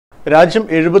രാജ്യം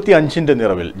 75ന്റെ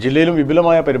നിറവിൽ ജില്ലയിലും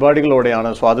വിപുലമായ പരിപാടികളോടെയാണ്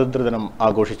സ്വാതന്ത്ര്യദിനം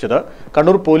ആഘോഷിച്ചത്.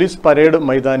 കണ്ണൂർ പോലീസ് പരേഡ്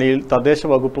മൈതാനിയിൽ തദ്ദേശ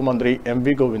വകുപ്പ് മന്ത്രി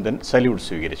എം.വി. ഗോവിന്ദൻ സല്യൂട്ട്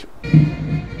സ്വീകരിച്ചു.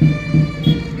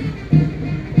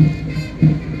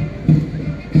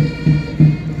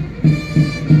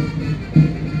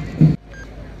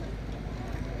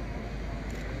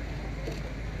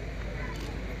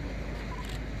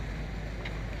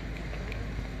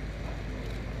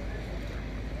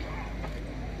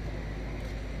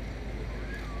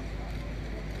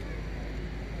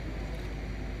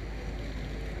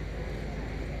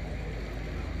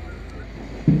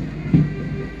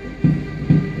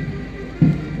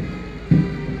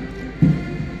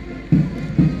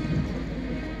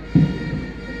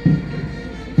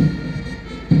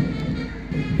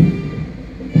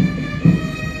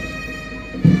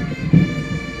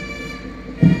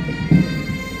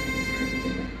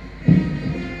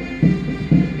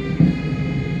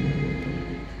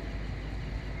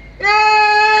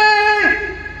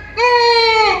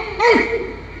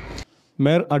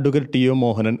 Mayor advocate ടി.ഒ.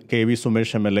 Mohanan, K V.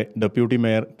 Sumesh MLA, deputy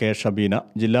mayor K. Shabeena,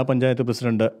 ജില്ലാ പഞ്ചായത്ത്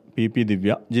പ്രസിഡന്റ് പി.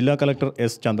 ദിവ്യ, ജില്ലാ collector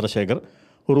S. Chandrasekhar,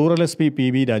 rural SP.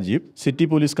 P. Rajeev, city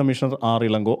police commissioner R.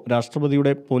 Ilango,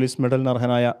 രാഷ്ട്രപതിയുടെ police മെഡലിന്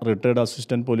അർഹനായ retired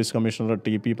assistant police commissioner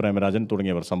T. Premarajan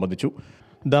തുടങ്ങിയവർ സംബന്ധിച്ചു.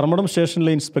 ധർമ്മടം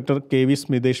സ്റ്റേഷനിലെ inspector K V.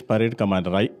 Smithesh parade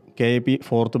കമാൻഡറായി. കെ.എ.പി.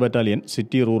 4th battalion,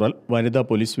 city rural, വനിതാ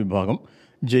police വിഭാഗം,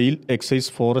 jail,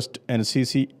 excise, forest,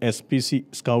 NCC, SPC,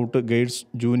 scout, guides,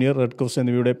 junior red cross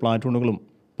എന്നിവയുടെ പ്ലാറ്റൂണുകളും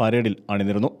പരേഡിൽ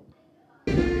അണിനിരന്നു.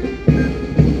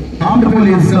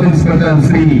 Police sub inspector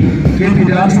Shri K P.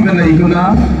 Rajeevan നയിക്കുന്ന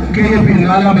കെ.എ.പി.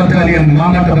 4th ബറ്റാലിയൻ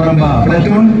മാങ്ങാട്ടുപറമ്പ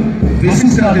പ്ലാറ്റൂൺ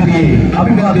വിശിഷ്ടാതിഥിയെ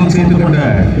അഭിവാദ്യം ചെയ്തുകൊണ്ട്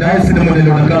ഡയസിന്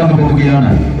മുന്നിലൂടെ കടന്നു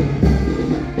പോവുകയാണ്.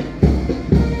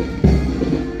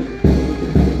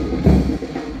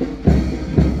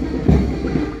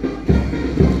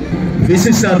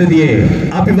 വിശിഷ്ടാതിഥിയെ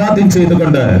അഭിവാദ്യം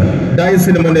ചെയ്തുകൊണ്ട്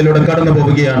ഡയസിന് മുന്നിലൂടെ കടന്നു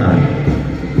പോവുകയാണ്.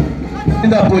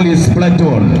 പോലീസ്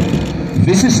പ്ലാറ്റൂൺ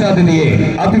വിശിഷ്ടാതിഥിയെ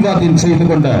അഭിവാദ്യം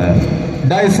ചെയ്തുകൊണ്ട്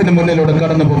ഡയസിന് മുന്നിലൂടെ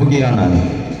കടന്നു പോവുകയാണ്.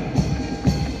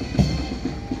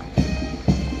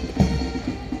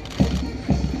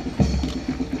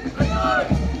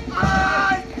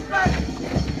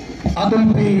 Atul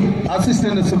P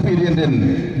assistant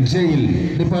സൂപ്പീരിയന്റന്റ് jail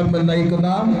department നയിക്കുന്ന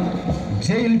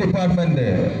ജയിൽ ഡിപ്പാർട്ട്മെന്റ്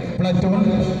പ്ലാറ്റൂൺ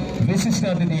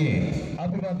വിശിഷ്ടാതിഥിയെ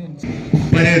അഭിവാദ്യം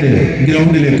പരേഡ്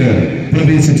ഗ്രൗണ്ടിലേക്ക്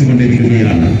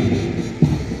പ്രവേശിച്ചുകൊണ്ടിരിക്കുകയാണ്.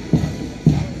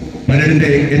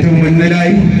 പരേഡിന്റെ ഏറ്റവും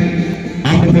മുന്നിലായി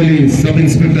armed police sub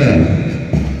inspector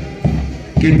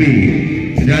K P.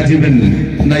 Rajeevan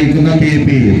നയിക്കുന്ന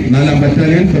കെ.എ.പി. 4th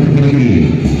ബറ്റാലിയൻ തൊട്ടുപുറകിൽ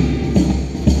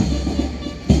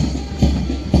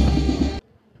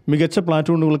മികച്ച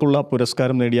പ്ലാറ്റൂണുകൾക്കുള്ള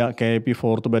പുരസ്കാരം നേടിയ കെ.എ.പി.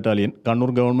 4th battalion, Kannur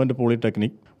government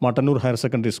polytechnic, Mattannur higher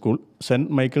secondary school,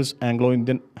 saint Michael's Anglo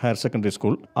Indian higher secondary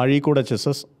school, Azhikode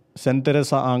HSS, saint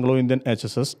Teresa Anglo Indian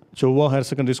HSS, ചൊവ്വ higher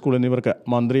secondary school എന്നിവർക്ക്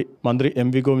മന്ത്രി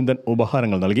MV. Govindan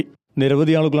ഉപഹാരങ്ങൾ നൽകി.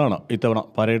 നിരവധി ആളുകളാണ് ഇത്തവണ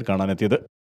പരേഡ് കാണാനെത്തിയത്.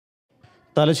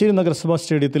 തലശ്ശേരി നഗരസഭാ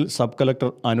സ്റ്റേഡിയത്തിൽ സബ്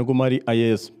കളക്ടർ അനുകുമാരി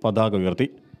IAS പതാക ഉയർത്തി.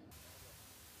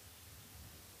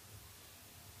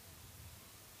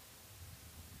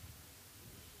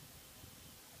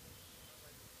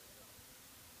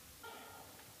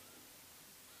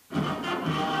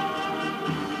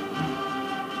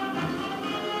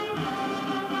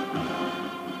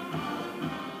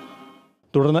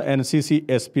 തുടർന്ന് NCC,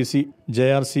 SPC,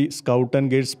 JRC, scout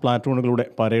and guides പ്ലാറ്റൂണുകളുടെ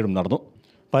പരേഡും നടന്നു.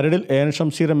 പരേഡിൽ AN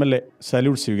ഷംസീർ MLA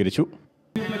സല്യൂട്ട് സ്വീകരിച്ചു.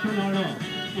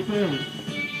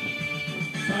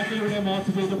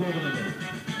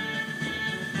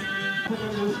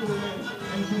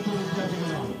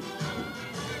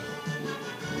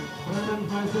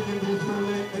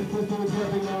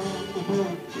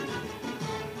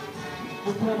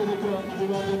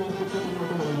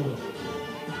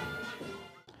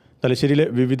 തലശ്ശേരിയിലെ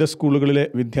വിവിധ സ്കൂളുകളിലെ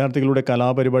വിദ്യാർത്ഥികളുടെ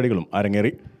കലാപരിപാടികളും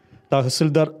അരങ്ങേറി.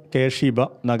 തഹസിൽദാർ കെ. ഷീബ,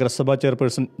 നഗരസഭാ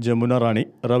ചെയർപേഴ്സൺ ജമുന റാണി,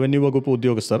 റവന്യൂ വകുപ്പ്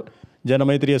ഉദ്യോഗസ്ഥർ,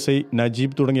 ജനമൈത്രി SI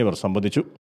നജീബ് തുടങ്ങിയവർ സംബന്ധിച്ചു.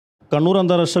 കണ്ണൂർ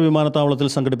അന്താരാഷ്ട്ര വിമാനത്താവളത്തിൽ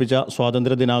സംഘടിപ്പിച്ച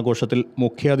സ്വാതന്ത്ര്യദിനാഘോഷത്തിൽ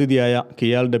മുഖ്യാതിഥിയായ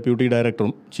കിയാൽ ഡെപ്യൂട്ടി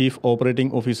ഡയറക്ടറും ചീഫ്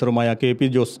ഓപ്പറേറ്റിംഗ് ഓഫീസറുമായ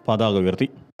KP ജോസ് പതാക ഉയർത്തി.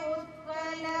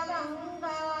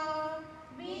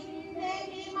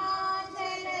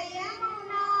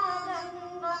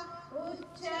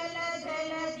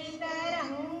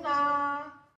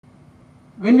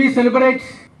 When we celebrate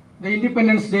the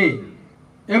Independence Day,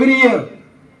 every year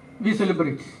we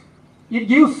celebrate. It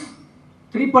gives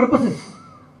 3 purposes.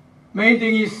 Main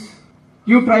thing is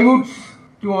give tributes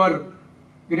to our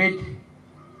great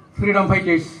freedom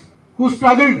fighters who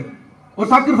struggled or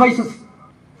sacrifices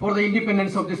for the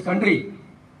independence of this country.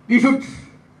 We should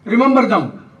remember them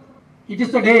It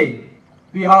is the day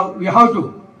we have to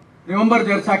remember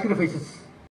their sacrifices.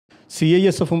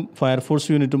 CISFും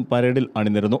fire force യൂണിറ്റും പരേഡിൽ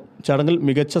അണിനിരന്നു. ചടങ്ങിൽ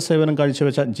മികച്ച സേവനം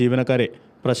കാഴ്ചവെച്ച ജീവനക്കാരെ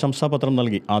പ്രശംസാപത്രം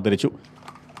നൽകി ആദരിച്ചു.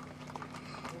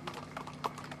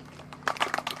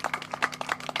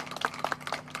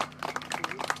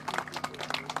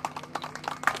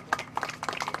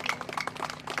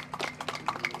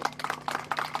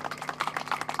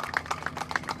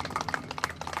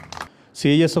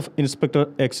 CISF inspector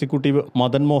executive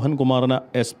Madan Mohan കുമാറിന്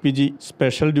SPG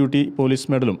special duty police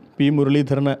മെഡലും, P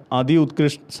മുരളീധരന് അതി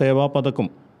ഉത്കൃഷ്ട് സേവാ പതക്കും,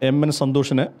 MN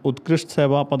സന്തോഷിന് ഉത്കൃഷ്ട്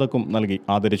സേവാ പതക്കും നൽകി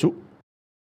ആദരിച്ചു.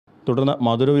 തുടർന്ന്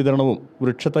മധുര വിതരണവും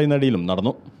വൃക്ഷത്തൈ നടീലും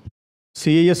നടന്നു.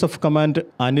 CISF command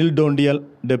Anil ഡോണ്ടിയാൽ,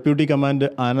 deputy command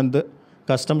Anand,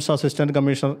 customs assistant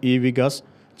commissioner E Vikas,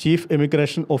 chief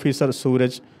emigration officer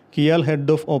Sooraj, KIAL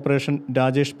head of operation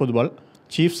Rajesh Poduval,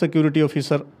 chief security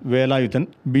officer Velayudhan,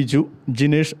 Biju,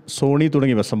 Jinesh, Sony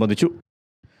തുടങ്ങിയവർ സംബന്ധിച്ചു.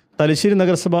 തലശ്ശേരി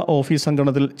നഗരസഭ ഓഫീസ്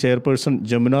അങ്കണത്തിൽ ചെയർപേഴ്സൺ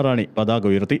ജമുന റാണി പതാക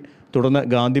ഉയർത്തി. തുടർന്ന്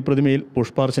ഗാന്ധി പ്രതിമയിൽ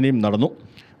പുഷ്പാർച്ചനയും നടന്നു.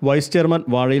 വൈസ് ചെയർമാൻ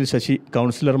വാഴയിൽ ശശി,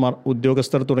 കൗൺസിലർമാർ,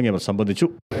 ഉദ്യോഗസ്ഥർ തുടങ്ങിയവർ സംബന്ധിച്ചു.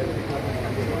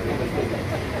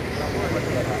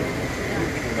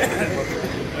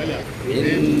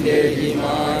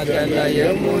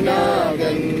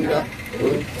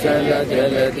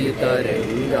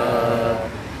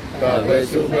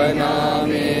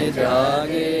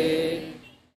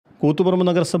 കൂത്തുപറമ്പ്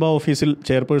നഗരസഭാ ഓഫീസിൽ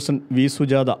ചെയർപേഴ്സൺ V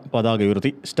സുജാത പതാക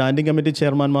ഉയർത്തി. സ്റ്റാൻഡിംഗ് കമ്മിറ്റി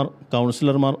ചെയർമാൻമാർ,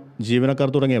 കൗൺസിലർമാർ, ജീവനക്കാർ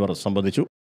തുടങ്ങിയവർ സംബന്ധിച്ചു.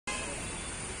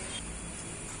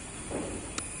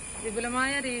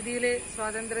 വിപുലമായ രീതിയിൽ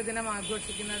സ്വാതന്ത്ര്യദിനം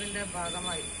ആഘോഷിക്കുന്നതിന്റെ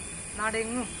ഭാഗമായി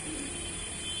നാടെങ്ങും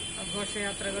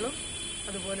ഘോഷയാത്രകളും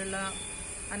അതുപോലുള്ള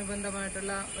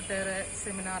അനുബന്ധമായിട്ടുള്ള ഒട്ടേറെ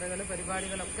സെമിനാറുകൾ,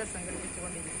 പരിപാടികളൊക്കെ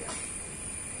സംഘടിപ്പിച്ചുകൊണ്ടിരിക്കുകയാണ്.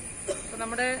 അപ്പോൾ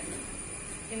നമ്മുടെ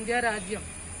ഇന്ത്യ രാജ്യം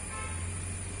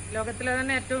ലോകത്തിലെ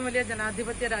തന്നെ ഏറ്റവും വലിയ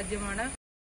ജനാധിപത്യ രാജ്യമാണ്.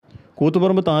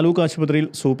 കൂത്തുപറമ്പ് താലൂക്ക് ആശുപത്രിയിൽ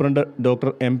സൂപ്രണ്ട് ഡോക്ടർ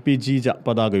MP ജീജ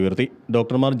പതാക ഉയർത്തി.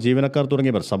 ഡോക്ടർമാർ, ജീവനക്കാർ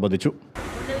തുടങ്ങിയവർ സംബന്ധിച്ചു.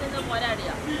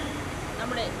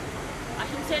 നമ്മുടെ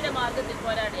അഹിംസയുടെ മാർഗത്തിൽ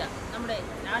പോരാടിയ നമ്മുടെ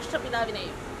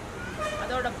രാഷ്ട്രപിതാവിനെയും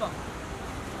അതോടൊപ്പം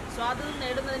സ്വാതന്ത്ര്യം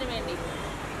നേടുന്നതിന് വേണ്ടി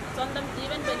സ്വന്തം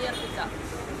ജീവൻ ബലിയർപ്പിച്ച,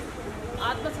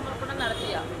 ആത്മസമർപ്പണം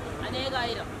നടത്തിയ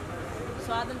അനേകായിരം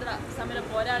സ്വാതന്ത്ര്യ സമര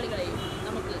പോരാളികളെയും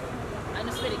നമുക്ക്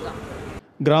അനുസ്മരിക്കാം.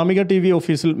 ഗ്രാമിക TV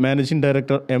ഓഫീസിൽ managing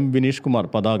director M Vineesh Kumar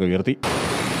പതാക ഉയർത്തി.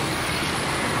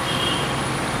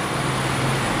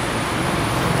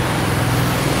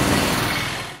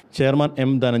 Chairman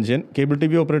M Dhananjayan, cable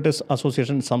TV operators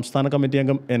association സംസ്ഥാന കമ്മിറ്റി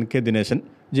അംഗം NK ദിനേശൻ,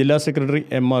 ജില്ലാ സെക്രട്ടറി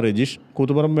MR രജീഷ്,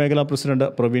 കൂത്തുപറമ്പ് മേഖലാ president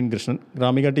Praveen Krishnan,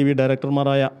 Gramika TV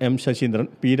ഡയറക്ടർമാരായ M Saseendran,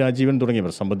 P Rajeevan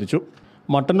തുടങ്ങിയവർ സംബന്ധിച്ചു.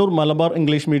 മട്ടന്നൂർ മലബാർ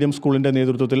ഇംഗ്ലീഷ് മീഡിയം സ്കൂളിന്റെ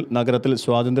നേതൃത്വത്തിൽ നഗരത്തിൽ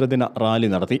സ്വാതന്ത്ര്യദിന റാലി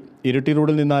നടത്തി. ഇരിട്ടി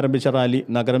റോഡിൽ നിന്നാരംഭിച്ച റാലി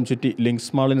നഗരം ചുറ്റി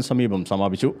ലിങ്ക്സ് മാളിന് സമീപം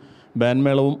സമാപിച്ചു.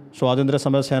 ബാൻമേളവും സ്വാതന്ത്ര്യ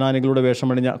സമര സേനാനികളുടെ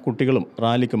വേഷമണിഞ്ഞ കുട്ടികളും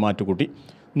റാലിക്ക് മാറ്റുകൂട്ടി.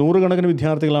 100 കണക്കിന്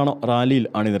വിദ്യാർത്ഥികളാണ് റാലിയിൽ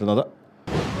അണിനിരുന്നത്.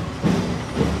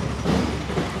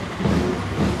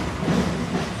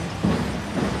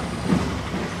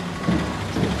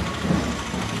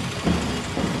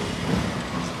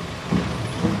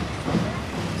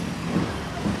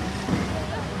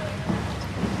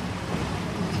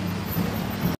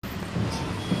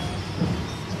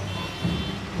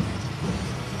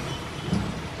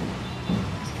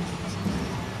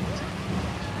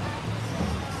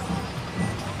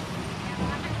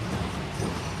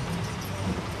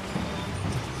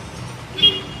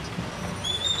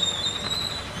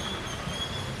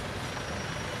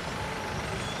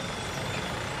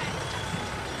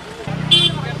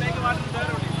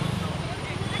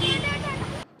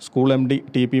 School MD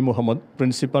TP Muhammad,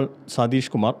 principal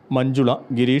Satheesh Kumar, Manjula,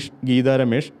 Girish, Geetha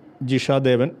Ramesh, Jisha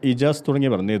ദേവൻ, ഇജാസ്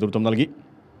തുടങ്ങിയവർ നേതൃത്വം നൽകി.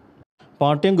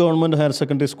 പാട്യം ഗവൺമെൻറ് ഹയർ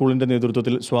സെക്കൻഡറി സ്കൂളിൻ്റെ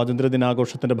നേതൃത്വത്തിൽ സ്വാതന്ത്ര്യ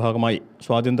ദിനാഘോഷത്തിൻ്റെ ഭാഗമായി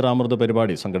സ്വാതന്ത്ര്യാമൃത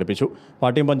പരിപാടി സംഘടിപ്പിച്ചു.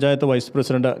 Pattiam panchayat vice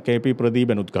president KP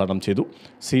Pradeepan ഉദ്ഘാടനം ചെയ്തു.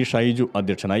 C ഷൈജു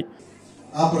അധ്യക്ഷനായി.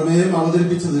 ആ പ്രമേയം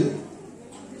അവതരിപ്പിച്ചത്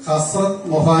ഹസ്രത്ത്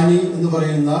മൊഹാനി എന്ന്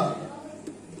പറയുന്ന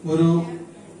ഒരു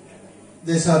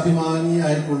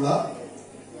ദേശാഭിമാനിയായിട്ടുള്ള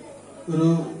ഒരു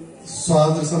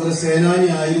സ്വാതന്ത്ര്യ സമര സേനാനി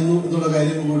ആയിരുന്നു എന്നുള്ള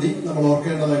കാര്യം കൂടി നമ്മൾ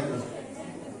ഓർക്കേണ്ടതായിട്ടുണ്ട്.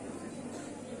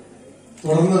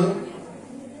 തുടർന്ന്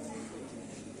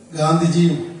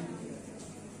ഗാന്ധിജിയും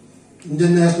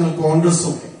ഇന്ത്യൻ നാഷണൽ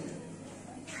കോൺഗ്രസും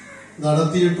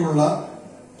നടത്തിയിട്ടുള്ള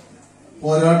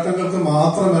പോരാട്ടങ്ങൾക്ക്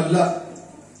മാത്രമല്ല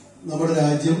നമ്മുടെ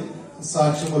രാജ്യം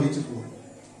സാക്ഷ്യം വഹിച്ചിട്ടുള്ളത്.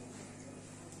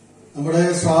 നമ്മുടെ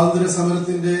സ്വാതന്ത്ര്യ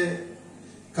സമരത്തിന്റെ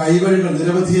കൈവഴികൾ,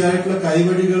 നിരവധിയായിട്ടുള്ള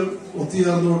കൈവഴികൾ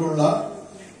ഒത്തുചേർന്നുകൊണ്ടുള്ള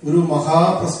ഒരു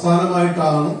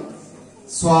മഹാപ്രസ്ഥാനമായിട്ടാണ്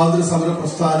സ്വാതന്ത്ര്യ സമര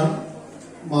പ്രസ്ഥാനം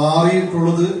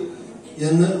മാറിയിട്ടുള്ളത്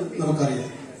എന്ന് നമുക്കറിയാം.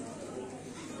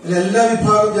 എല്ലാ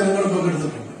വിഭാഗം ജനങ്ങളും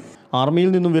പങ്കെടുത്തിട്ടുണ്ട്. ആർമിയിൽ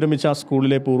നിന്നും വിരമിച്ച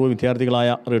സ്കൂളിലെ പൂർവ്വ വിദ്യാർത്ഥികളായ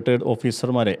റിട്ടയർഡ്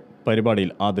ഓഫീസർമാരെ പരിപാടിയിൽ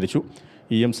ആദരിച്ചു.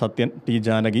 EM Sathyan, T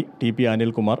Janaki, TP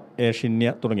Anilkumar, A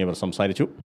Shinya തുടങ്ങിയവർ സംസാരിച്ചു.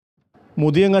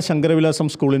 മുതിയങ്ങ ശങ്കരവിലാസം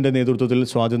സ്കൂളിന്റെ നേതൃത്വത്തിൽ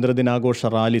സ്വാതന്ത്ര്യദിനാഘോഷ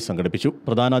റാലി സംഘടിപ്പിച്ചു.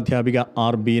 പ്രധാനാധ്യാപിക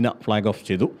R ബീന ഫ്ളാഗ് ഓഫ്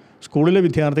ചെയ്തു. സ്കൂളിലെ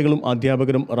വിദ്യാർത്ഥികളും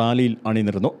അധ്യാപകരും റാലിയിൽ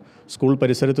അണിനിരന്നു. സ്കൂൾ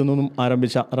പരിസരത്തു നിന്നും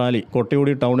ആരംഭിച്ച റാലി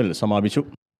കൊട്ടയോടി ടൗണിൽ സമാപിച്ചു.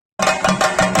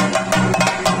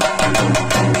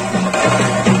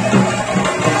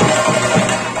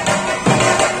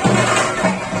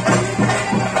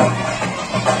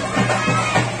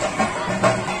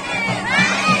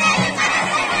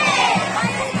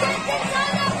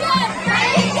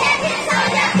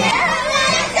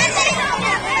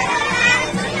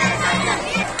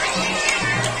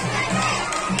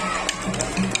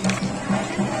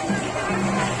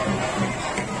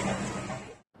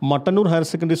 മട്ടന്നൂർ ഹയർ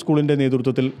സെക്കൻഡറി സ്കൂളിന്റെ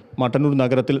നേതൃത്വത്തിൽ മട്ടന്നൂർ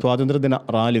നഗരത്തിൽ സ്വാതന്ത്ര്യദിന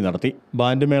റാലി നടത്തി.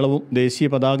 ബാൻഡ് മേളവും ദേശീയ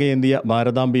പതാകയേന്തിയ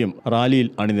ഭാരതാംബയും റാലിയിൽ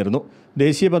അണിനിരന്നു.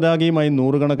 ദേശീയ പതാകയുമായി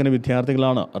നൂറുകണക്കിന്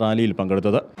വിദ്യാർത്ഥികളാണ് റാലിയിൽ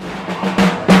പങ്കെടുത്തത്.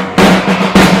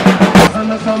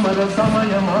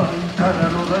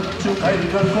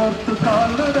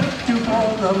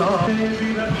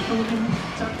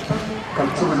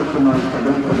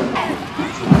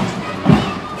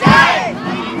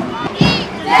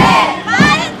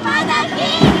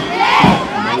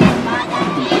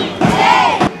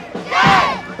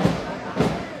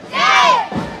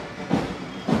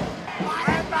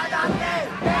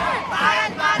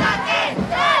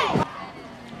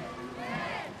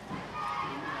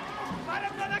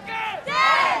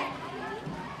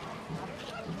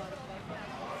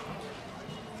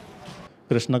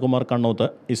 കൃഷ്ണകുമാർ കണ്ണോത്ത്,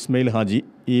 ഇസ്മയിൽ ഹാജി,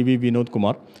 EV വിനോദ്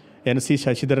കുമാർ, NC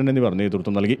ശശിധരൻ എന്നിവർ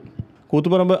നേതൃത്വം നൽകി.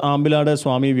 കൂത്തുപറമ്പ് ആമ്പിലാട്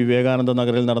സ്വാമി വിവേകാനന്ദ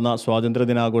നഗറിൽ നടന്ന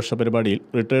സ്വാതന്ത്ര്യദിനാഘോഷ പരിപാടിയിൽ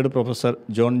റിട്ടയർഡ് പ്രൊഫസർ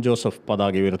ജോൺ ജോസഫ്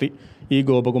പതാക ഉയർത്തി. E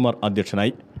ഗോപകുമാർ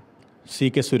അധ്യക്ഷനായി.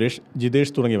 CK സുരേഷ്,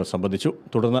 ജിതേഷ് തുടങ്ങിയവർ സംബന്ധിച്ചു.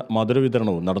 തുടർന്ന്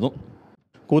മധുരവിതരണവും നടന്നു.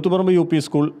 Koothuparamba UP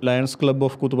school, lions club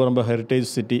of Koothuparamba,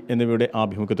 heritage city എന്നിവയുടെ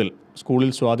ആഭിമുഖ്യത്തിൽ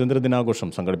സ്കൂളിൽ സ്വാതന്ത്ര്യദിനാഘോഷം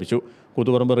സംഘടിപ്പിച്ചു.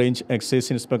 Koothuparamba range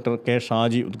excise inspector K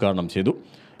Shaji ഉദ്ഘാടനം ചെയ്തു.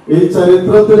 ഈ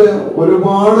ചരിത്രത്തില്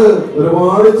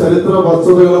ഒരുപാട് ചരിത്ര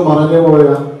വസ്തുതകൾ മറഞ്ഞുപോയ,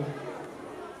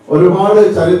 ഒരുപാട്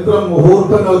ചരിത്ര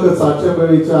മുഹൂർത്തങ്ങൾക്ക് സാക്ഷ്യം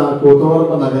വഹിച്ച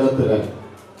കൂത്തുപറമ്പ് നഗരത്തിലെ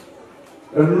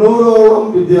 800ഓളം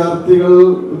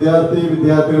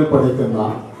വിദ്യാർത്ഥികൾ പഠിക്കുന്ന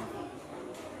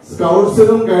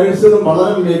സ്കൗട്ട്സിനും ഗൈഡ്സിനും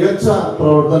വളരെ മികച്ച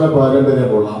പ്രവർത്തന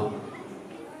പാരമ്പര്യമുള്ള,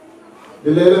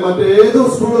 ജില്ലയിലെ മറ്റേത്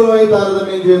സ്കൂളുമായി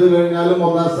താരതമ്യം ചെയ്തു കഴിഞ്ഞാലും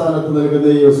 1ാം സ്ഥാനത്ത്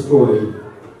നിൽക്കുന്ന ഈ സ്കൂളിൽ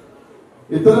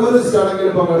ഇത്തരമൊരു ചടങ്ങിൽ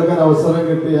പങ്കെടുക്കാൻ അവസരം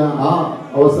കിട്ടിയ ആ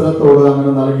അവസരത്തോട്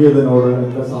അങ്ങനെ നൽകിയതിനോട്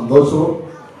എനിക്ക് സന്തോഷവും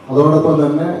അതോടൊപ്പം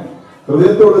തന്നെ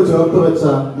ഹൃദയത്തോട് ചേർത്ത് വെച്ച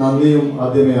നന്ദിയും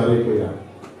ആദ്യമേ അറിയിക്കുകയാണ്.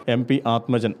 MP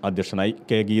ആത്മജൻ അധ്യക്ഷനായി.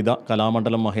 K Geetha,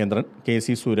 Kalamandalam Mahendran,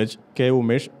 KC Sooraj, K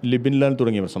Umesh, ലിബിൻലാൽ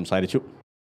തുടങ്ങിയവർ സംസാരിച്ചു.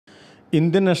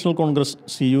 Indian national Congress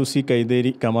CUC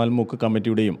Kaitheri Kamal മൂക്ക്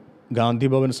കമ്മിറ്റിയുടെയും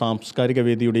ഗാന്ധിഭവൻ സാംസ്കാരിക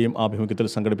വേദിയുടെയും ആഭിമുഖ്യത്തിൽ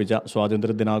സംഘടിപ്പിച്ച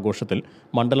സ്വാതന്ത്ര്യദിനാഘോഷത്തിൽ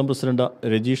മണ്ഡലം പ്രസിഡന്റ്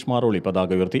രജീഷ് മാറോളി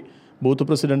പതാക ഉയർത്തി. Booth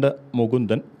president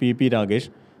Mukundan, PP Ragesh,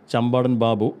 Champadan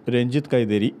Babu, Ranjith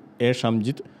Kaitheri, A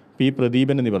Shamjith, P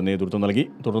Pradeepan എന്നിവർ നേതൃത്വം നൽകി.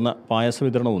 തുടർന്ന് പായസ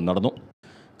വിതരണവും നടന്നു.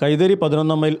 കൈതേരി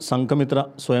 11 മൈൽ സംഘമിത്ര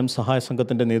സ്വയം സഹായ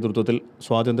സംഘത്തിന്റെ നേതൃത്വത്തിൽ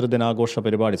സ്വാതന്ത്ര്യദിനാഘോഷ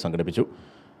പരിപാടി സംഘടിപ്പിച്ചു.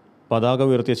 പതാക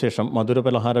ഉയർത്തിയ ശേഷം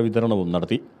മധുരപലഹാര വിതരണവും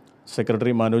നടത്തി.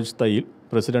 Secretary Manoj Thayyil,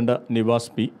 president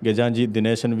Niwas P, ഗജാഞ്ചി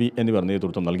Dineshan V എന്നിവർ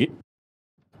നേതൃത്വം നൽകി.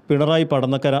 പിണറായി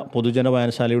പടന്നക്കര പൊതുജന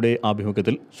വായനശാലയുടെ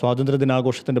ആഭിമുഖ്യത്തിൽ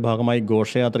സ്വാതന്ത്ര്യദിനാഘോഷത്തിന്റെ ഭാഗമായി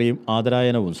ഘോഷയാത്രയും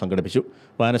ആദരായനവും സംഘടിപ്പിച്ചു.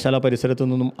 വായനശാല പരിസരത്തു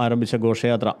നിന്നും ആരംഭിച്ച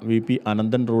ഘോഷയാത്ര VP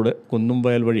അനന്തൻ റോഡ്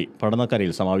കുന്നുംവയൽ വഴി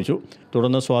പടന്നക്കരയിൽ സമാപിച്ചു.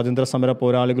 തുടർന്ന് സ്വാതന്ത്ര്യ സമര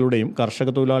പോരാളികളുടെയും കർഷക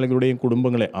തൊഴിലാളികളുടെയും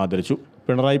കുടുംബങ്ങളെ ആദരിച്ചു.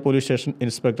 Pinarayi police station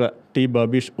inspector T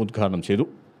Babeesh ഉദ്ഘാടനം ചെയ്തു.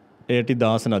 AT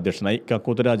ദാസൻ അധ്യക്ഷനായി.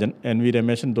 കക്കൂത്തരാജൻ, NV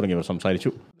രമേശൻ തുടങ്ങിയവർ സംസാരിച്ചു.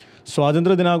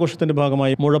 സ്വാതന്ത്ര്യദിനാഘോഷത്തിന്റെ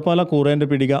ഭാഗമായി മുഴപ്പാല കൂറേന്റെ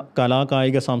പിടിക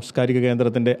കലാകായിക സാംസ്കാരിക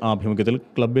കേന്ദ്രത്തിന്റെ ആഭിമുഖ്യത്തിൽ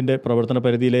ക്ലബിന്റെ പ്രവർത്തന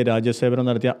പരിധിയിലെ രാജ്യസേവനം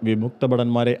നടത്തിയ വിമുക്ത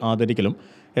ഭടന്മാരെ ആദരിക്കലും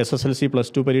SSLC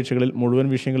 +2 പരീക്ഷകളിൽ മുഴുവൻ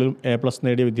വിഷയങ്ങളിലും A+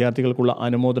 നേടിയ വിദ്യാർത്ഥികൾക്കുള്ള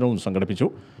അനുമോദനവും സംഘടിപ്പിച്ചു.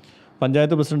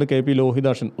 പഞ്ചായത്ത് പ്രസിഡന്റ് KP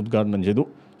ലോഹിതാക്ഷൻ ഉദ്ഘാടനം ചെയ്തു.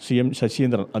 CM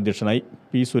ശശീന്ദ്രൻ അധ്യക്ഷനായി.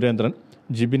 P Surendran,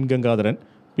 Jibin Gangadharan,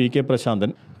 PK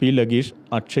Prasanthan, P Lageesh,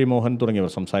 Akshay Mohan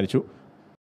തുടങ്ങിയവർ സംസാരിച്ചു.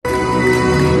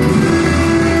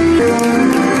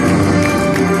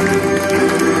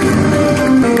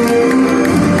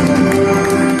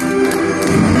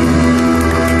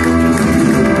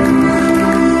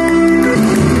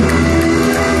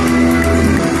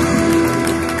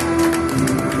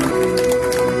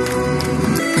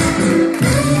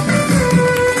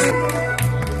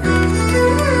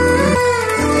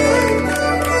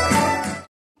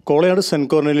 കോളയാട് സെന്റ്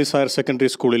കോർണേലിയസ് ഹയർ സെക്കൻഡറി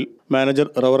സ്കൂളിൽ manager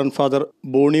reverend father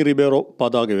Boney Ribeiro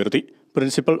പതാക ഉയർത്തി.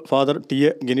 Principal father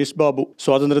ടി.എ. ഗിനീഷ് ബാബു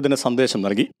സ്വാതന്ത്ര്യദിന സന്ദേശം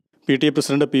നൽകി. PTA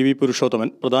president PV Purushothaman,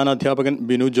 പ്രധാനാധ്യാപകൻ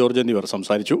Binu George എന്നിവർ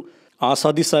സംസാരിച്ചു.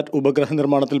 ആസാദി സാറ്റ് ഉപഗ്രഹ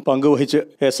നിർമ്മാണത്തിൽ പങ്കുവഹിച്ച്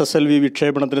SSLV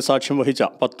വിക്ഷേപണത്തിന് സാക്ഷ്യം വഹിച്ച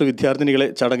 10 വിദ്യാർത്ഥിനികളെ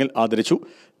ചടങ്ങിൽ ആദരിച്ചു.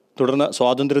 തുടർന്ന്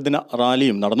സ്വാതന്ത്ര്യദിന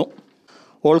റാലിയും നടന്നു.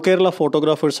 All Kerala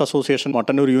photographers association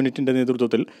Mattannur യൂണിറ്റിന്റെ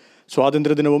നേതൃത്വത്തിൽ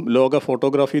സ്വാതന്ത്ര്യദിനവും ലോക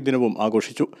ഫോട്ടോഗ്രാഫി ദിനവും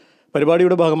ആഘോഷിച്ചു.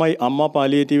 പരിപാടിയുടെ ഭാഗമായി അമ്മ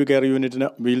പാലിയേറ്റീവ് കെയർ യൂണിറ്റിന്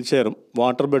വീൽചെയറും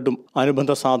വാട്ടർ ബെഡും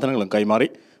അനുബന്ധ സാധനങ്ങളും കൈമാറി.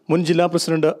 മുൻ ജില്ലാ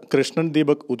പ്രസിഡന്റ് കൃഷ്ണൻ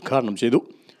ദീപക് ഉദ്ഘാടനം ചെയ്തു.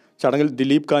 ചടങ്ങിൽ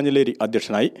ദിലീപ് കാഞ്ഞിലേരി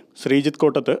അധ്യക്ഷനായി. ശ്രീജിത്ത്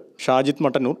കോട്ടത്ത്, ഷാജിത്ത്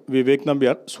മട്ടന്നൂർ, വിവേക്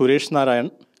നമ്പ്യാർ, സുരേഷ് നാരായൺ,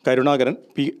 കരുണാകരൻ,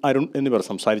 P. അരുൺ എന്നിവർ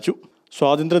സംസാരിച്ചു.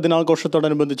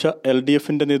 സ്വാതന്ത്ര്യദിനാഘോഷത്തോടനുബന്ധിച്ച്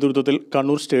LDFന്റെ നേതൃത്വത്തിൽ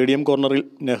കണ്ണൂർ സ്റ്റേഡിയം കോർണറിൽ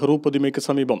നെഹ്റു പ്രതിമയ്ക്ക്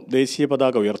സമീപം ദേശീയ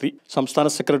പതാക ഉയർത്തി. സംസ്ഥാന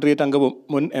സെക്രട്ടേറിയറ്റ് അംഗവും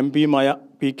മുൻ MP-യുമായ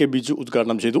PK ബിജു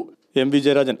ഉദ്ഘാടനം ചെയ്തു. MV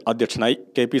ജയരാജൻ അധ്യക്ഷനായി.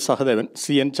 KP സഹദേവൻ,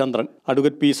 CN ചന്ദ്രൻ,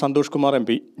 advocate P. Santhosh Kumar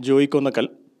MP, Joy Konnakkal,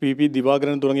 PP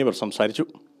Divakaran തുടങ്ങിയവർ സംസാരിച്ചു.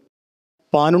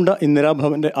 പാനുണ്ട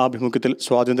ഇന്ദിരാഭവന്റെ ആഭിമുഖ്യത്തിൽ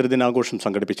സ്വാതന്ത്ര്യദിനാഘോഷം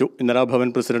സംഘടിപ്പിച്ചു. Indira Bhavan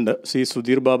president C.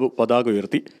 സുധീർ ബാബു പതാക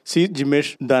ഉയർത്തി. C.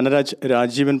 ജിമേഷ്, ധനരാജ്,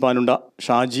 രാജീവൻ പാനുണ്ട,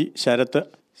 ഷാജി, ശരത്ത്,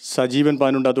 സജീവൻ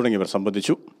പാനുണ്ട തുടങ്ങിയവർ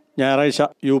സംബന്ധിച്ചു. ഞായറാഴ്ച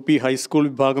UP ഹൈസ്കൂൾ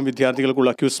വിഭാഗം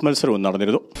വിദ്യാർത്ഥികൾക്കുള്ള ക്വിസ് മത്സരവും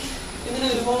നടന്നിരുന്നു.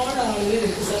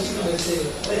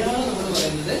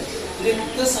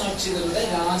 രക്തസാക്ഷികളുടെ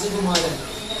രാജകുമാരൻ.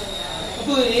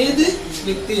 അപ്പോൾ ഏത്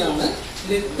വ്യക്തിയാണ്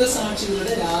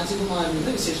രക്തസാക്ഷികളുടെ രാജകുമാരൻ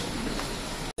എന്ന് വിശേഷിപ്പിക്കുന്നത്?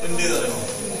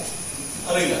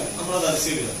 അറിയില്ല, നമ്മളത്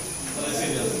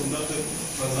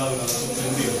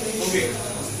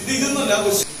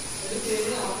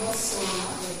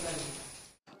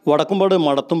വടക്കുംപാട്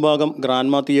മടത്തുംഭാഗം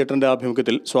ഗ്രാൻമ തിയേറ്ററിന്റെ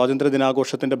ആഭിമുഖ്യത്തിൽ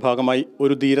സ്വാതന്ത്ര്യദിനാഘോഷത്തിന്റെ ഭാഗമായി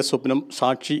ഒരു ധീരസ്വപ്നം,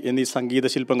 സാക്ഷി എന്നീ സംഗീത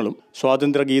ശില്പങ്ങളും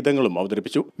സ്വാതന്ത്ര്യ ഗീതങ്ങളും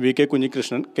അവതരിപ്പിച്ചു. VK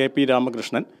Kunhikrishnan, KP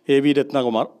Ramakrishnan, AV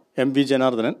Ratnakumar, MV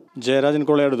Janardhanan, Jayarajan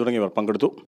കൊളയാട് തുടങ്ങിയവർ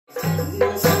പങ്കെടുത്തു.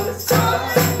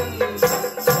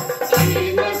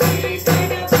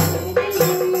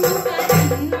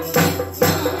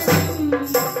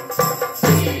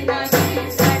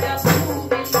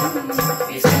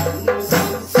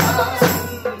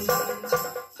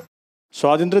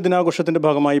 സ്വാതന്ത്ര്യദിനാഘോഷത്തിന്റെ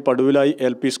ഭാഗമായി പടുവിലായി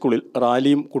LP സ്കൂളിൽ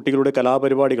റാലിയും കുട്ടികളുടെ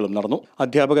കലാപരിപാടികളും നടന്നു.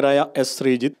 അധ്യാപകരായ S.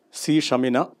 Sreejith, C.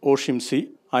 Shamina, O. Shimsi,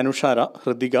 അനുഷാര,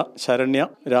 Hrithika, Saranya,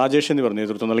 Rajesh എന്നിവർ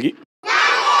നേതൃത്വം നൽകി.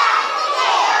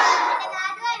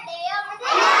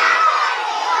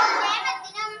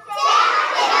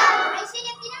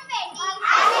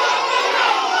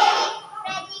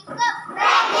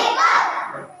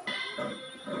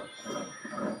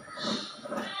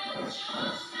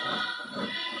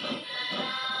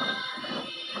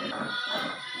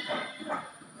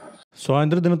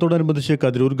 സ്വാതന്ത്ര്യദിനത്തോടനുബന്ധിച്ച്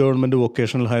Kathirur government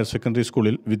vocational higher secondary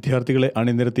സ്കൂളിൽ വിദ്യാർത്ഥികളെ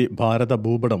അണിനിരത്തി ഭാരത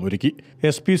ഭൂപടം ഒരുക്കി.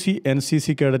 SPC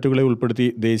NCC കേഡറ്റുകളെ ഉൾപ്പെടുത്തി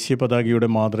ദേശീയ പതാകയുടെ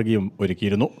മാതൃകയും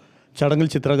ഒരുക്കിയിരുന്നു. ചടങ്ങിൽ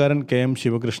ചിത്രകാരൻ KM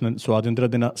ശിവകൃഷ്ണൻ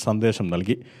സ്വാതന്ത്ര്യദിന സന്ദേശം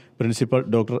നൽകി. Principal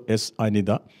doctor S.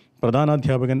 Anitha,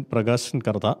 പ്രധാനാധ്യാപകൻ Prakashan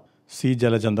കർത്ത, C.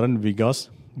 ജലചന്ദ്രൻ, വികാസ്,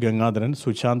 ഗംഗാധരൻ,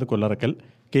 സുശാന്ത് കൊല്ലറക്കൽ,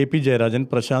 KP ജയരാജൻ,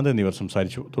 പ്രശാന്ത് എന്നിവർ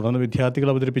സംസാരിച്ചു. തുടർന്ന്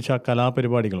വിദ്യാർത്ഥികൾ അവതരിപ്പിച്ച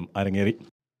കലാപരിപാടികളും അരങ്ങേറി.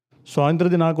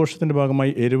 സ്വാതന്ത്ര്യദിനാഘോഷത്തിന്റെ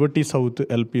ഭാഗമായി എരുവട്ടി സൗത്ത്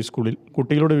LP സ്കൂളിൽ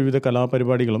കുട്ടികളുടെ വിവിധ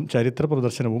കലാപരിപാടികളും ചരിത്ര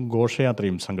പ്രദർശനവും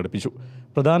ഘോഷയാത്രയും സംഘടിപ്പിച്ചു.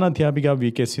 പ്രധാനാധ്യാപിക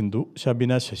VK Sindhu,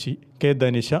 ശബിന Sasi, K.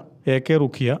 Dhanisha, AK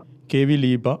Ruqiya, KV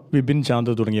Leeba, Vipin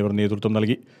Chand തുടങ്ങിയവർ നേതൃത്വം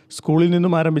നൽകി. സ്കൂളിൽ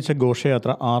നിന്നും ആരംഭിച്ച ഘോഷയാത്ര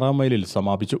 6-ാം മൈലിൽ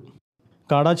സമാപിച്ചു.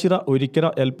 കാടാച്ചിറ ഒരിക്കര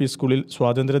LP സ്കൂളിൽ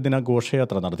സ്വാതന്ത്ര്യദിന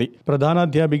ഘോഷയാത്ര നടത്തി.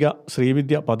 പ്രധാനാധ്യാപിക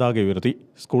ശ്രീവിദ്യ പതാക ഉയർത്തി.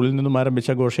 സ്കൂളിൽ നിന്നും ആരംഭിച്ച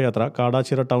ഘോഷയാത്ര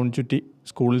കാടാച്ചിറ ടൗൺ ചുറ്റി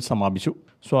സ്കൂളിൽ സമാപിച്ചു.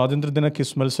 സ്വാതന്ത്ര്യദിന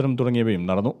ക്വിസ് മത്സരം തുടങ്ങിയവയും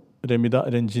നടന്നു. രമിത,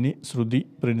 രഞ്ജിനി, ശ്രുതി,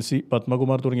 പ്രിൻസി,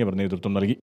 പത്മകുമാർ തുടങ്ങിയവർ നേതൃത്വം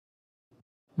നൽകി.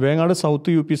 വേങ്ങാട്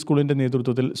സൗത്ത് UP സ്കൂളിന്റെ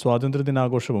നേതൃത്വത്തിൽ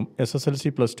സ്വാതന്ത്ര്യദിനാഘോഷവും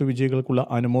SSLC+2 വിജയികൾക്കുള്ള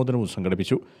അനുമോദനവും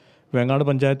സംഘടിപ്പിച്ചു. Vengad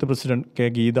panchayat president K.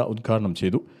 ഗീത ഉദ്ഘാടനം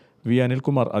ചെയ്തു. V.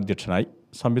 അനിൽകുമാർ അധ്യക്ഷനായി.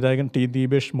 സംവിധായകൻ T.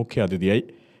 ദീപേഷ് മുഖ്യാതിഥിയായി.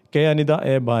 K. Anitha,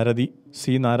 A. Bharati,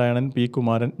 C. Narayanan, P.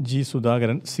 Kumaran, G.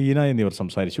 Sudhakaran, Seena എന്നിവർ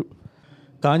സംസാരിച്ചു.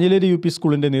 കാഞ്ഞിലേരി UP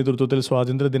സ്കൂളിന്റെ നേതൃത്വത്തിൽ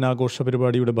സ്വാതന്ത്ര്യദിനാഘോഷ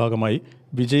പരിപാടിയുടെ ഭാഗമായി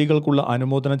വിജയികൾക്കുള്ള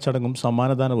അനുമോദന ചടങ്ങും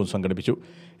സമ്മാനദാനവും സംഘടിപ്പിച്ചു.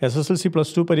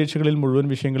 SSLC+2 പരീക്ഷകളിൽ മുഴുവൻ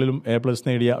വിഷയങ്ങളിലും A+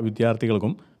 നേടിയ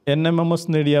വിദ്യാർത്ഥികൾക്കും NMMS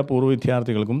നേടിയ പൂർവ്വ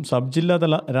വിദ്യാർത്ഥികൾക്കും സബ്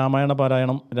ജില്ലാതല രാമായണ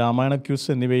പാരായണം, രാമായണ ക്യൂസ്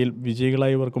എന്നിവയിൽ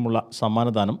വിജയികളായവർക്കുമുള്ള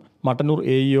സമ്മാനദാനം മട്ടന്നൂർ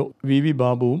AEO VV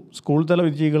ബാബുവും സ്കൂൾ തല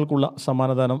വിജയികൾക്കുള്ള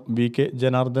സമ്മാനദാനം VK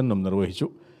ജനാർദ്ദനും നിർവഹിച്ചു.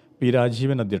 P.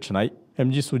 രാജീവൻ അധ്യക്ഷനായി.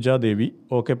 MG Suja Devi,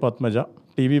 OK Padmaja,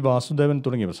 TV Vasudevan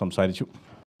തുടങ്ങിയവർ സംസാരിച്ചു.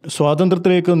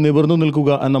 സ്വാതന്ത്ര്യത്തിലേക്ക് നിവർന്നു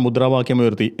നിൽക്കുക എന്ന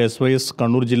മുദ്രാവാക്യമുയർത്തി SYS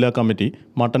കണ്ണൂർ ജില്ലാ കമ്മിറ്റി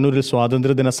മട്ടന്നൂരിൽ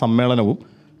സ്വാതന്ത്ര്യദിന സമ്മേളനവും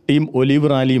ടീം ഒലീവ്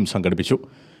റാലിയും സംഘടിപ്പിച്ചു.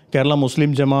 കേരള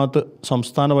മുസ്ലിം ജമാഅത്ത്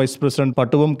സംസ്ഥാന vice president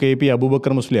Pattuvam KP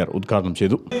Abubakar Musliyar ഉദ്ഘാടനം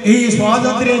ചെയ്തു. ഈ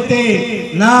സ്വാതന്ത്ര്യത്തെ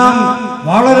നാം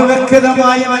വളരെ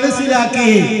വ്യക്തമായി മനസ്സിലാക്കി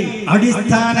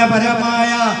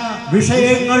അടിസ്ഥാനപരമായ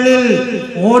വിഷയങ്ങളിൽ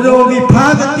ഓരോ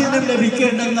വിഭാഗത്തിനും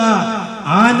ലഭിക്കേണ്ടുന്ന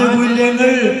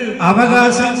ആനുകൂല്യങ്ങൾ,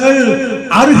 അവകാശങ്ങൾ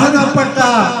അർഹതപ്പെട്ട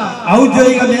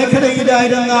ഔദ്യോഗിക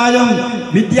മേഖലയിലായിരുന്നാലും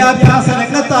വിദ്യാഭ്യാസ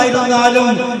രംഗത്തായിരുന്നാലും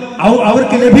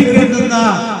അവർക്ക് ലഭിക്കേണ്ടുന്ന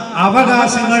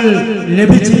അവകാശങ്ങൾ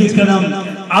ലഭിച്ചിരിക്കണം.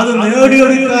 അത്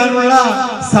നേടിയെടുക്കാനുള്ള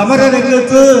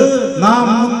സമരരംഗത്ത് നാം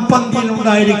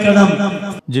മുൻപന്തിയിലുണ്ടായിരിക്കണം.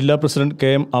 ജില്ലാ പ്രസിഡന്റ്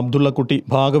കെ.എം. അബ്ദുള്ളക്കുട്ടി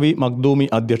ഭാഗവി മഖ്ദൂമി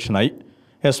അധ്യക്ഷനായി.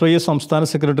 SYS സംസ്ഥാന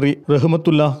സെക്രട്ടറി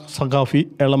റഹ്മത്തുള്ള സഖാഫി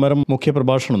എളമരം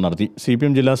മുഖ്യപ്രഭാഷണം നടത്തി.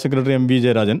 CPM ജില്ലാ secretary MV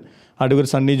Jayarajan,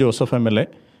 advocate Sunny Joseph MLA,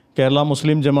 Kerala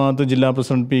മുസ്ലിം ജമാഅത്ത് ജില്ലാ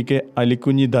പ്രസിഡന്റ് PK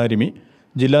അലിക്കുഞ്ഞി ദാരിമി,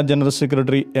 ജില്ലാ general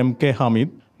secretary MK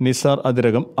Hameed, Nisar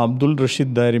Athirakam, Abdul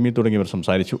Rasheed Darimi തുടങ്ങിയവർ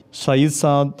സംസാരിച്ചു. സയ്യിദ്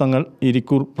സാദ് തങ്ങൾ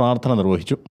ഇരിക്കൂർ പ്രാർത്ഥന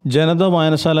നിർവഹിച്ചു. ജനതാ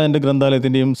വായനശാല ആൻഡ്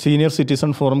ഗ്രന്ഥാലയത്തിന്റെയും സീനിയർ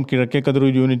സിറ്റിസൺ ഫോറം കിഴക്കേ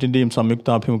കതിരൂർ യൂണിറ്റിന്റെയും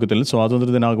സംയുക്താഭിമുഖ്യത്തിൽ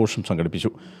സ്വാതന്ത്ര്യദിനാഘോഷം സംഘടിപ്പിച്ചു.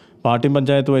 Pattiam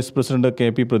panchayat vice president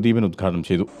KP Pradeepan ഉദ്ഘാടനം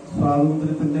ചെയ്തു.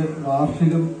 സ്വാതന്ത്ര്യത്തിന്റെ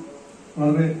വാർഷികം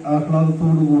വളരെ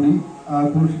ആഹ്ലാദത്തോടുകൂടി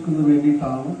ആഘോഷിക്കുന്നതിന്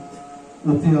വേണ്ടിയിട്ടാണ്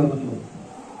ഒത്തുചേർന്നിട്ടുള്ളത്.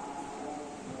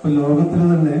 ഇപ്പൊ ലോകത്തിൽ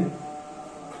തന്നെ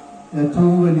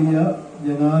ഏറ്റവും വലിയ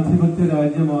ജനാധിപത്യ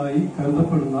രാജ്യമായി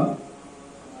കരുതപ്പെടുന്ന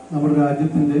നമ്മുടെ രാജ്യം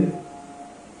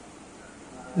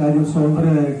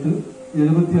സ്വതന്ത്രമായിട്ട്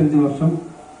 75 വർഷം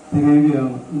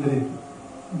തികയുകയാണ്.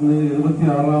 ഇന്ന്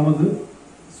 76ാമത്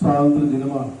സ്വാതന്ത്ര്യ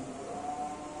ദിനമാണ്.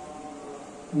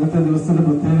 ഇന്നത്തെ ദിവസത്തിന്റെ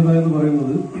പ്രത്യേകത എന്ന്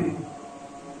പറയുന്നത്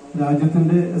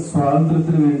രാജ്യത്തിന്റെ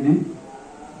സ്വാതന്ത്ര്യത്തിന് വേണ്ടി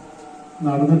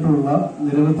നടന്നിട്ടുള്ള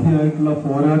നിരവധിയായിട്ടുള്ള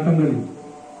പോരാട്ടങ്ങളിൽ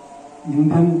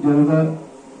ഇന്ത്യൻ ജനത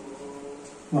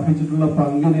വഹിച്ചിട്ടുള്ള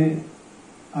പങ്കിനെ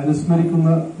അനുസ്മരിക്കുന്ന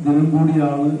ദിനം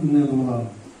കൂടിയാണ് ഇന്ന് എന്നുള്ളതാണ്.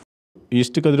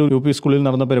 ഈസ്റ്റ് കതിരൂർ UP സ്കൂളിൽ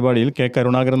നടന്ന പരിപാടിയിൽ K.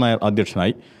 കരുണാകരൻ നായർ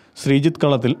അധ്യക്ഷനായി. ശ്രീജിത്ത്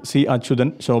കളത്തിൽ, C. അച്യുതൻ,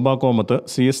 ശോഭ Komath,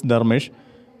 CS Dharmesh,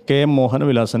 KM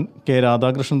മോഹനവിലാസൻ, K.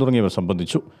 Radhakrishnan തുടങ്ങിയവർ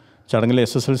സംബന്ധിച്ചു. ചടങ്ങിൽ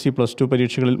SSLC +2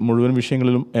 പരീക്ഷകളിൽ മുഴുവൻ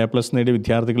വിഷയങ്ങളിലും A+ നേടിയ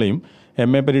വിദ്യാർത്ഥികളെയും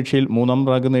MA പരീക്ഷയിൽ 3ാം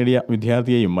റാങ്ക് നേടിയ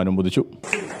വിദ്യാർത്ഥിയെയും അനുമോദിച്ചു.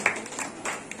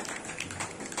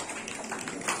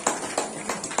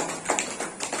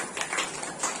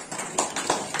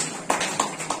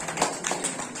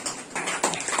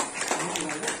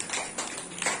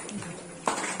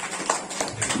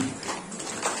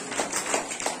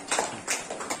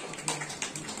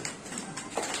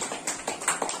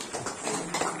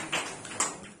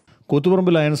 കൂത്തുപറമ്പ്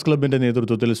ലയൺസ് ക്ലബിന്റെ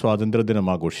നേതൃത്വത്തിൽ സ്വാതന്ത്ര്യദിനം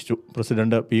ആഘോഷിച്ചു.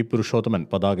 President P. പുരുഷോത്തമൻ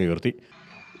പതാക ഉയർത്തി.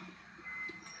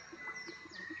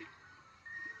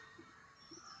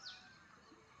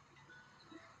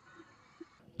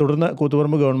 തുടർന്ന്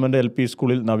കൂത്തുപറമ്പ് ഗവൺമെന്റ് LP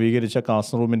സ്കൂളിൽ നവീകരിച്ച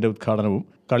ക്ലാസ് റൂമിന്റെ ഉദ്ഘാടനവും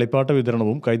കളിപ്പാട്ട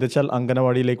വിതരണവും കൈതച്ചാൽ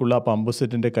അംഗനവാടിയിലേക്കുള്ള പമ്പ്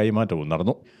സെറ്റിന്റെ കൈമാറ്റവും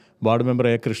നടന്നു. Ward member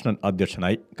A. കൃഷ്ണൻ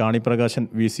അധ്യക്ഷനായി. കാണിപ്രകാശൻ,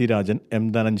 VC Rajan, M.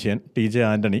 Dhananjayan, TJ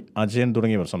Antony, Ajayan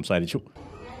തുടങ്ങിയവർ സംസാരിച്ചു.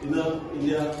 ഇന്ന്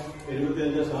ഇന്ത്യ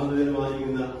 75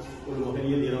 സ്വാതന്ത്ര്യമായിരിക്കുന്ന ഒരു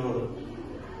മഹനീയ ദിനമാണ്.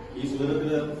 ഈ സുദിനത്തിൽ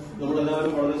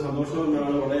നമ്മളെല്ലാവരും വളരെ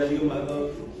സന്തോഷവാനാണ്, വളരെയധികം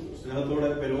സ്നേഹത്തോടെ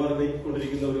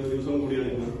പെരുമാറിക്കൊണ്ടിരിക്കുന്ന ഒരു ദിവസം കൂടിയാണ്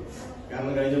ഇന്ന്.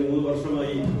 കാരണം കഴിഞ്ഞ 3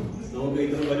 വർഷമായി നമുക്ക്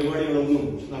ഇത്തരം പരിപാടികളൊന്നും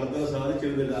നടത്താൻ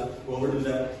സാധിച്ചിരുന്നില്ല.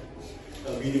 കോവിഡിന്റെ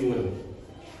ഭീതി മൂലം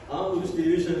ആ ഒരു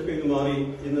സ്ഥിതിവിശേഷമൊക്കെ ഇന്ന് മാറി.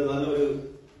 ഇന്ന് നല്ലൊരു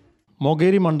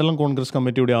മൊകേരി മണ്ഡലം കോൺഗ്രസ്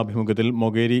കമ്മിറ്റിയുടെ ആഭിമുഖ്യത്തിൽ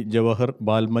മൊകേരി ജവഹർ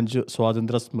ബാൽമഞ്ച്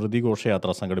സ്വാതന്ത്ര്യ സ്മൃതി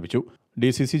ഘോഷയാത്ര സംഘടിപ്പിച്ചു.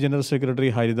 DCC general secretary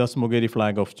Haridas Mokeri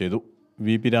flag off ചെയ്തു.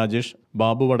 VP Rajesh,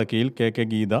 Babu Vadakkayil, KK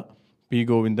Geetha, P.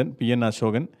 Govindan, PN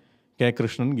Ashokan, K.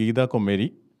 Krishnan, Geetha Kommeri,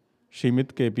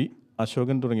 Shimith KP,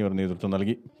 Ashokan തുടങ്ങിയവർ നേതൃത്വം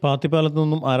നൽകി. പാത്തിപ്പാലത്തു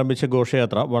നിന്നും ആരംഭിച്ച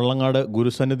ഘോഷയാത്ര വള്ളങ്ങാട്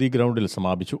ഗുരുസന്നിധി ഗ്രൗണ്ടിൽ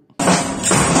സമാപിച്ചു.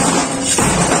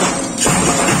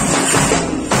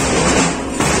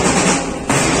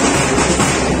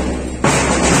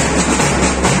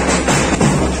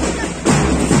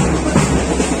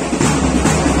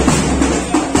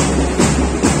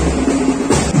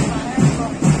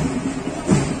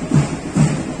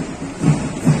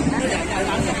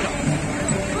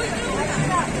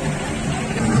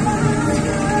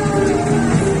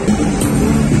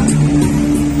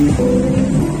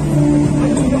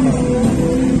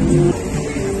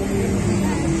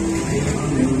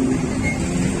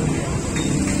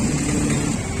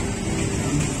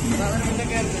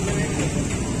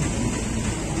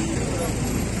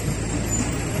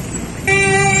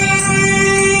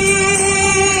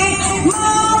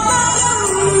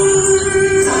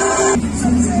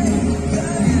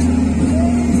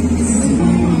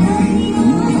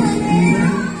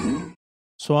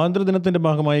 സ്വാതന്ത്ര്യദിനത്തിന്റെ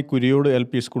ഭാഗമായി കുരിയോട്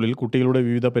LP സ്കൂളിൽ കുട്ടികളുടെ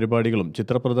വിവിധ പരിപാടികളും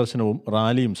ചിത്രപ്രദർശനവും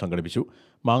റാലിയും സംഘടിപ്പിച്ചു.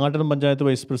 മാങ്ങാട്ടം panchayat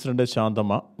vice president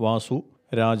Shanthamma, Vasu,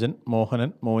 Rajan,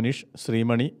 Mohanan, Monish,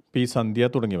 Sreemani, P. സന്ധ്യ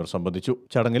തുടങ്ങിയവർ സംബന്ധിച്ചു.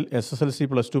 ചടങ്ങിൽ SSLC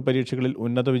 +2 പരീക്ഷകളിൽ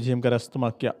ഉന്നത വിജയം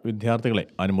കരസ്ഥമാക്കിയ വിദ്യാർത്ഥികളെ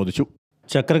അനുമോദിച്ചു.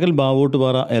 ചക്രകൽ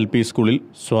ബാവോട്ടുപാറ LP സ്കൂളിൽ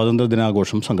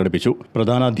സ്വാതന്ത്ര്യദിനാഘോഷം സംഘടിപ്പിച്ചു.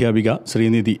 പ്രധാനാധ്യാപിക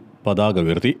ശ്രീനിധി പതാക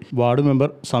ഉയർത്തി. വാർഡ് മെമ്പർ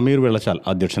സമീർ വെള്ളച്ചാൽ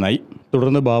അധ്യക്ഷനായി.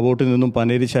 തുടർന്ന് ബാവോട്ടിൽ നിന്നും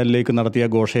പനേരിച്ചാലിലേക്ക് നടത്തിയ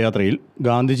ഘോഷയാത്രയിൽ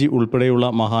ഗാന്ധിജി ഉൾപ്പെടെയുള്ള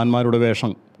മഹാന്മാരുടെ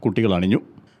വേഷം കുട്ടികൾ അണിഞ്ഞു.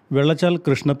 വെള്ളച്ചാൽ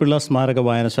കൃഷ്ണപിള്ള സ്മാരക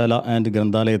വായനശാല ആൻഡ്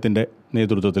ഗ്രന്ഥാലയത്തിന്റെ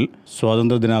നേതൃത്വത്തിൽ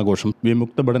സ്വാതന്ത്ര്യദിനാഘോഷം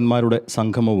വിമുക്ത ഭടന്മാരുടെ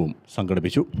സംഗമവും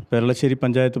സംഘടിപ്പിച്ചു. പെരളശ്ശേരി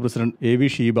പഞ്ചായത്ത് പ്രസിഡന്റ് AV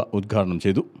ഷീബ ഉദ്ഘാടനം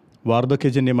ചെയ്തു.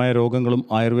 വാർദ്ധക്യജന്യമായ രോഗങ്ങളും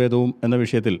ആയുർവേദവും എന്ന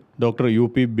വിഷയത്തിൽ ഡോക്ടർ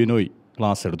UP ബിനോയ്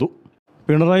ക്ലാസ് എടുത്തു.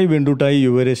 പിണറായി വെണ്ടൂട്ടായി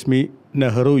യുവരശ്മി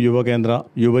നെഹ്റു യുവകേന്ദ്ര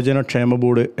യുവജന ക്ഷേമ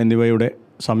ബോർഡ് എന്നിവയുടെ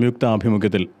സംയുക്ത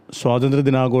ആഭിമുഖ്യത്തിൽ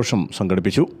സ്വാതന്ത്ര്യദിനാഘോഷം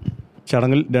സംഘടിപ്പിച്ചു.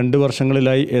 ചടങ്ങിൽ 2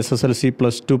 വർഷങ്ങളിലായി SSLC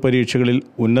 +2 പരീക്ഷകളിൽ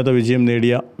ഉന്നത വിജയം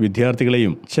നേടിയ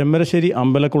വിദ്യാർത്ഥികളെയും ചെമ്മരശ്ശേരി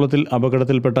അമ്പലക്കുളത്തിൽ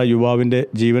അപകടത്തിൽപ്പെട്ട യുവാവിന്റെ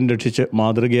ജീവൻ രക്ഷിച്ച്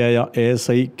മാതൃകയായ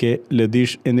ASI K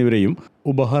ലതീഷ് എന്നിവരെയും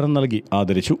ഉപഹാരം നൽകി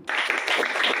ആദരിച്ചു.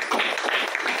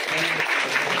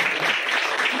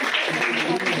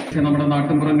 നമ്മുടെ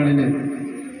നാട്ടിൻപുറങ്ങളിൽ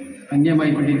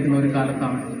അന്യമായി കൊണ്ടിരിക്കുന്ന ഒരു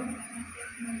കാലത്താണ്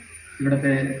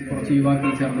ഇവിടുത്തെ കുറച്ച്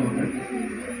യുവാക്കൾ ചേർന്നുകൊണ്ട്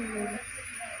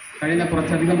കഴിഞ്ഞ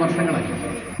കുറച്ചധികം വർഷങ്ങളായി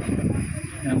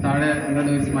ഞാൻ താഴെ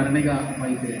നിങ്ങളുടെ ഒരു സ്മരണിക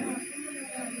വായിക്കുകയാണ്.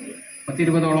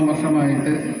 10-20ഓളം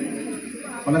വർഷമായിട്ട്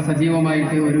വളരെ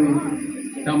സജീവമായിട്ട് ഒരു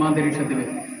ഗ്രാമാന്തരീക്ഷത്തിൽ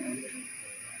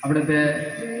അവിടുത്തെ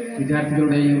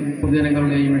വിദ്യാർത്ഥികളുടെയും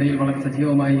പൊതുജനങ്ങളുടെയും ഇടയിൽ വളരെ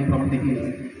സജീവമായി പ്രവർത്തിക്കുകയും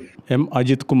M.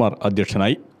 അജിത് കുമാർ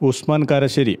അധ്യക്ഷനായി. ഉസ്മാൻ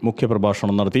കാരശ്ശേരി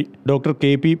മുഖ്യപ്രഭാഷണം നടത്തി. Doctor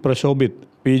KP Prashobhith,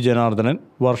 P. Janardhanan,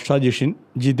 വർഷ ജിഷിൻ,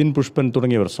 ജിതിൻ പുഷ്പൻ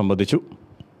തുടങ്ങിയവർ സംബന്ധിച്ചു.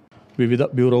 വിവിധ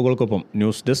ബ്യൂറോകൾക്കൊപ്പം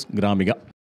ന്യൂസ് ഡെസ്ക് ഗ്രാമിക.